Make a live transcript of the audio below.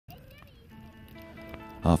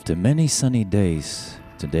After many sunny days,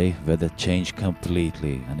 today weather changed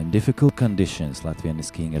completely, and in difficult conditions Latvian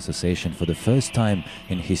Skiing Association for the first time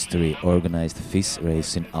in history organized FIS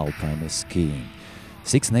race in alpine skiing.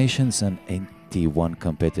 6 nations and 81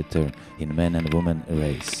 competitors in men and women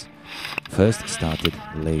race. First started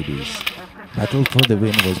ladies. Battle for the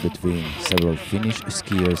win was between several Finnish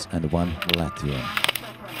skiers and one Latvian.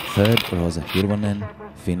 Third, Rosa Hirvonen,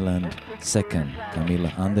 Finland. Second,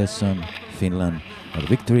 Camilla Andersson, Finland. But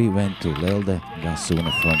victory went to Lelde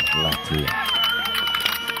Gasune from Latvia.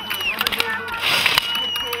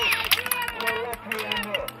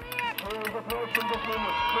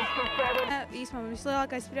 Īsumā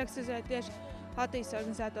vislielākais prieks uzvarēt tieši Latvijas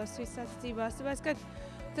organizētos FIS sacensībās, tāpēc, ka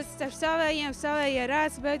tas starp savējie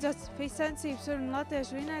redz beidzot FIS sacensības un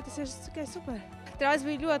latviešu vinēja, tas ir tikai super. Trās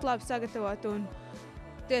bija ļoti labi sagatavot un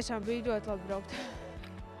tiešām bija ļoti labi braukt.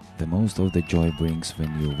 The most of the joy brings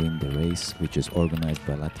when you win the race, which is organized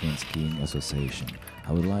by Latvian Skiing Association.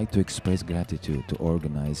 I would like to express gratitude to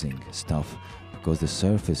organizing staff because the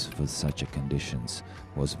surface for such conditions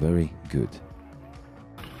was very good.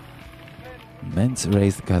 Men's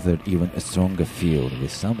race gathered even a stronger field,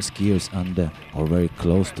 with some skiers under or very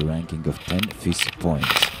close to ranking of 10 FIS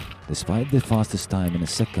points. Despite the fastest time in the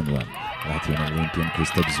second run, Latvian Olympian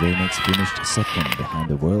Kristaps Zvejnieks finished second behind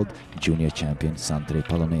the world junior champion Santeri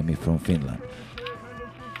Paloniemi from Finland.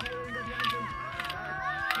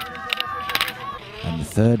 And the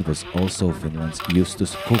third was also Finland's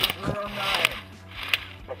Justus Kukka.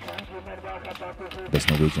 Best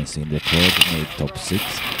Norwegians in the crowd made top 6.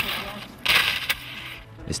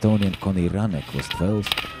 Estonian Koni Ranek was 12th,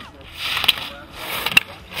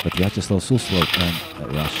 but Vyacheslav Suslov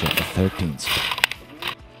earned Russia a 13th spot.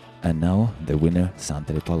 And now the winner,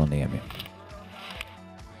 Santeri Paloniemi.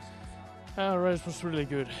 Race was really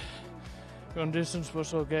good. Conditions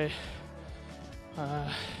was okay,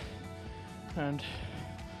 and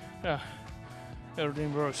yeah,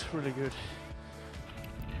 everything works really good.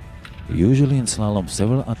 Usually in slalom,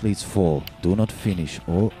 several athletes fall, do not finish,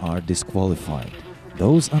 or are disqualified.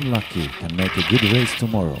 Those unlucky can make a good race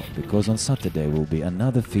tomorrow, because on Saturday will be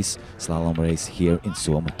another FIS slalom race here in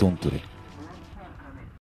Suomu Tunturi.